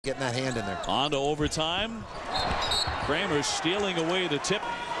Getting that hand in there. On to overtime. Kramer stealing away the tip.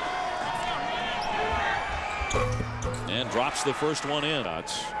 And drops the first one in. I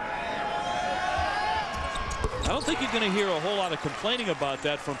don't think you're going to hear a whole lot of complaining about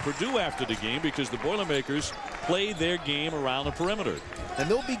that from Purdue after the game, because the Boilermakers played their game around the perimeter. And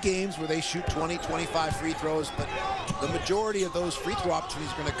there'll be games where they shoot 20, 25 free throws, but the majority of those free throw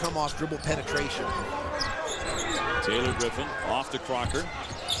opportunities are going to come off dribble penetration. Taylor Griffin off to Crocker.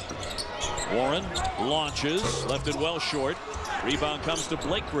 Warren launches, left it well short. Rebound comes to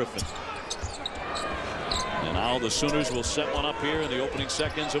Blake Griffin. And now the Sooners will set one up here in the opening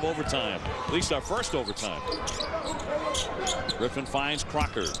seconds of overtime. At least our first overtime. Griffin finds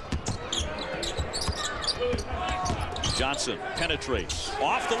Crocker. Johnson penetrates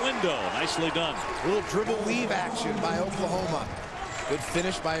off the window. Nicely done. Little dribble weave action by Oklahoma. Good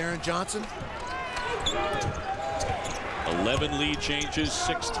finish by Aaron Johnson. 11 lead changes.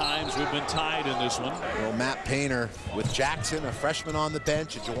 6 times we've been tied in this one. Well, Matt Painter with Jackson, a freshman on the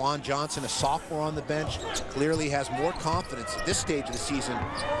bench, and Juwan Johnson, a sophomore on the bench, clearly has more confidence at this stage of the season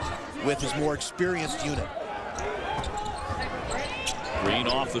with his more experienced unit. Green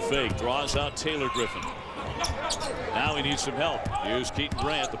off the fake, draws out Taylor Griffin. Now he needs some help. Here's Keaton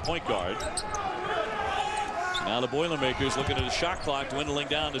Grant, the point guard. Now the Boilermakers looking at the shot clock dwindling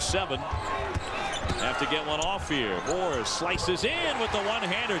down to 7. Have to get one off here. Moore slices in with the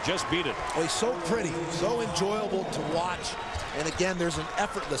one-hander, just beat it. Oh, he's so pretty, so enjoyable to watch. And again, there's an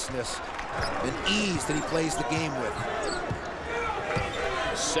effortlessness, an ease that he plays the game with.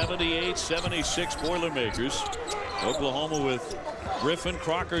 78-76 Boilermakers. Oklahoma with Griffin,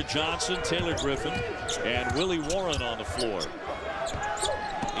 Crocker, Johnson, Taylor Griffin, and Willie Warren on the floor.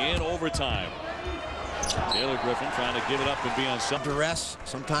 In overtime. Taylor Griffin trying to give it up and be on some duress.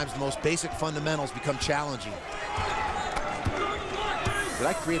 Sometimes the most basic fundamentals become challenging. Did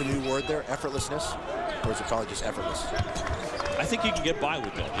I create a new word there? Effortlessness? Or is it probably just effortless? I think you can get by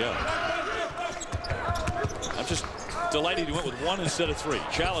with that, yeah. I'm just delighted he went with 1 instead of 3.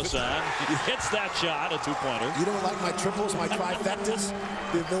 Chalisan hits that shot, a 2-pointer. You don't like my triples, my trifectas?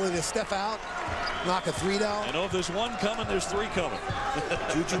 The ability to step out, knock a 3 down? I know if there's 1 coming, there's 3 coming.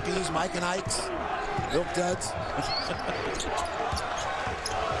 Juju B's, Mike and Ike's. Milk Duds.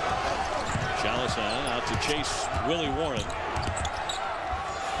 Chalisan out to chase Willie Warren.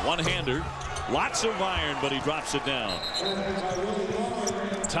 One-hander. Lots of iron, but he drops it down.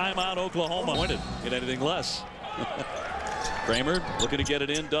 Timeout, Oklahoma. Wanted get anything less. Kramer looking to get it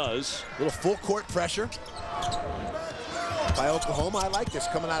in, does. A little full court pressure by Oklahoma. I like this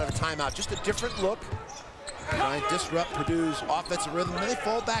coming out of a timeout. Just a different look. Try and disrupt Purdue's offensive rhythm. And then they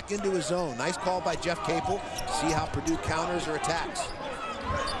fall back into his zone. Nice call by Jeff Capel. See how Purdue counters or attacks.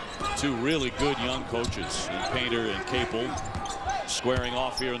 2 really good young coaches in Painter and Capel squaring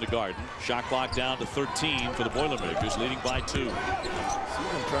off here in the Garden. Shot clock down to 13 for the Boilermakers, leading by 2. See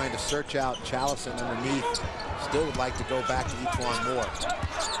them trying to search out Chalisan underneath. Still would like to go back to E'Twaun Moore.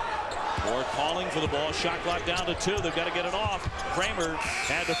 Moore calling for the ball. Shot clock down to 2. They've got to get it off. Kramer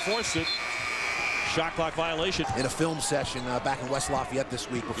had to force it. Shot clock violation. In a film session back in West Lafayette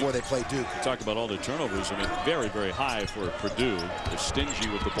this week before they play Duke. Talk about all the turnovers. I mean, very, very high for Purdue. They're stingy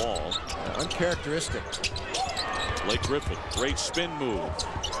with the ball. Uncharacteristic. Blake Griffin, great spin move.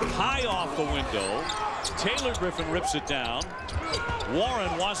 High off the window. Taylor Griffin rips it down.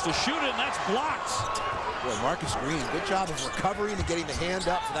 Warren wants to shoot it, and that's blocked. Boy, Marcus Green, good job of recovering and getting the hand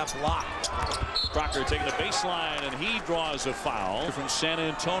up for that block. Crocker taking the baseline, and he draws a foul from San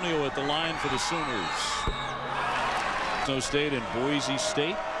Antonio at the line for the Sooners. Fresno State and Boise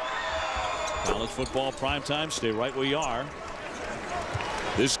State. College football primetime. Stay right where you are.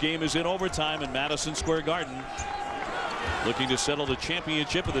 This game is in overtime in Madison Square Garden. Looking to settle the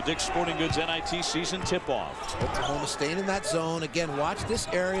championship of the Dick's Sporting Goods NIT Season Tip-off. Oklahoma staying in that zone. Again, watch this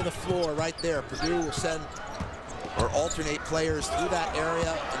area of the floor right there. Purdue will send or alternate players through that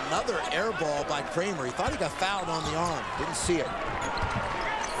area. Another air ball by Kramer. He thought he got fouled on the arm. Didn't see it.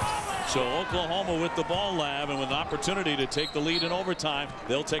 So Oklahoma with the ball lab and with an opportunity to take the lead in overtime.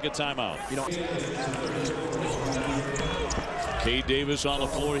 They'll take a timeout. Cade Davis on the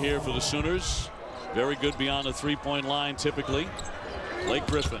floor here for the Sooners. Very good beyond the 3-point line typically. Blake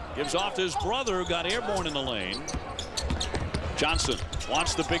Griffin gives off to his brother who got airborne in the lane. Johnson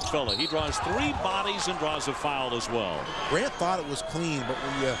wants the big fella. He draws 3 bodies and draws a foul as well. Grant thought it was clean, but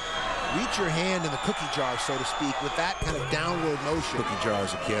when you reach your hand in the cookie jar, so to speak, with that kind of downward motion. Cookie jar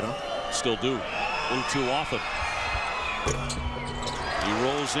as a kid, huh? Still do. A little too often. He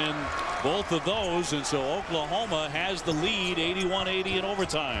rolls in both of those, and so Oklahoma has the lead 81-80 in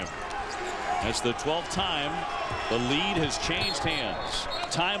overtime. That's the 12th time the lead has changed hands.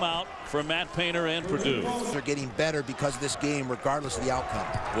 Timeout for Matt Painter and Purdue. They're getting better because of this game, regardless of the outcome.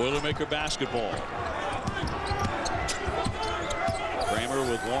 Boilermaker basketball. Kramer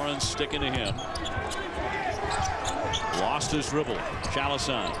with Lawrence sticking to him. Lost his dribble.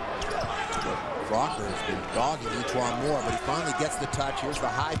 Chalisan. Crocker has been dogging Etuan Moore, but he finally gets the touch. Here's the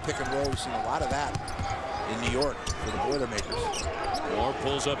high pick and roll. We've seen a lot of that in New York for the Boilermakers. Moore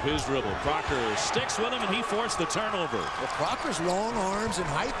pulls up his dribble. Crocker sticks with him, and he forced the turnover. Well, Crocker's long arms and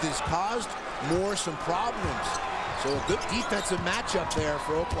height has caused Moore some problems. So a good defensive matchup there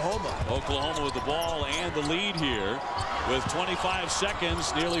for Oklahoma. Oklahoma with the ball and the lead here. With 25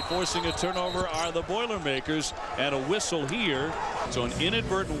 seconds, nearly forcing a turnover are the Boilermakers, and a whistle here. So an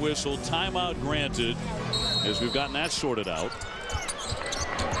inadvertent whistle, timeout granted, as we've gotten that sorted out.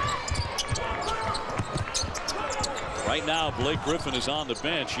 Right now, Blake Griffin is on the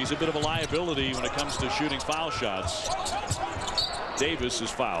bench. He's a bit of a liability when it comes to shooting foul shots. Davis is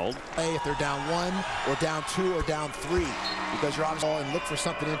fouled. If they're down 1 or down 2 or down 3, because you're obviously and look for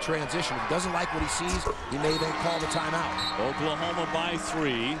something in transition. If he doesn't like what he sees, he may then call the timeout. Oklahoma by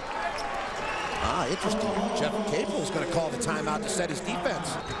 3. Interesting. Jeff Capel is going to call the timeout to set his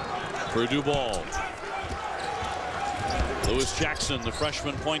defense. Purdue ball. Lewis Jackson, the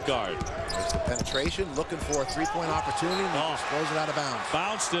freshman point guard. There's the penetration, looking for a three-point opportunity, and he just throws it out of bounds.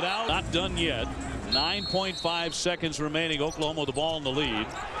 Bounced it out. Not done yet. 9.5 seconds remaining. Oklahoma with the ball in the lead.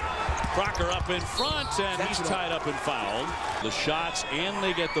 Crocker up in front, and he's tied up and fouled. The shots, and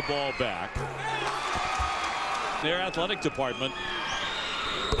they get the ball back. Their athletic department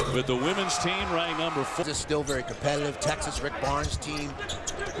with the women's team ranked number 4. This is still very competitive. Texas Rick Barnes' team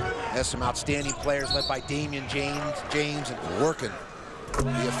has some outstanding players led by Damian James and working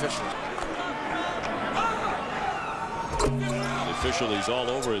the officials. The official he's all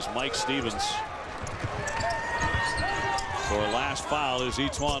over is Mike Stevens. For a last foul is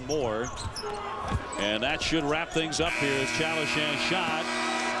Etuan Moore. And that should wrap things up here as Chalishan's shot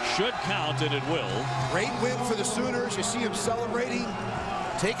should count, and it will. Great win for the Sooners. You see him celebrating,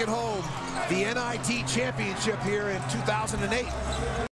 taking home the NIT championship here in 2008.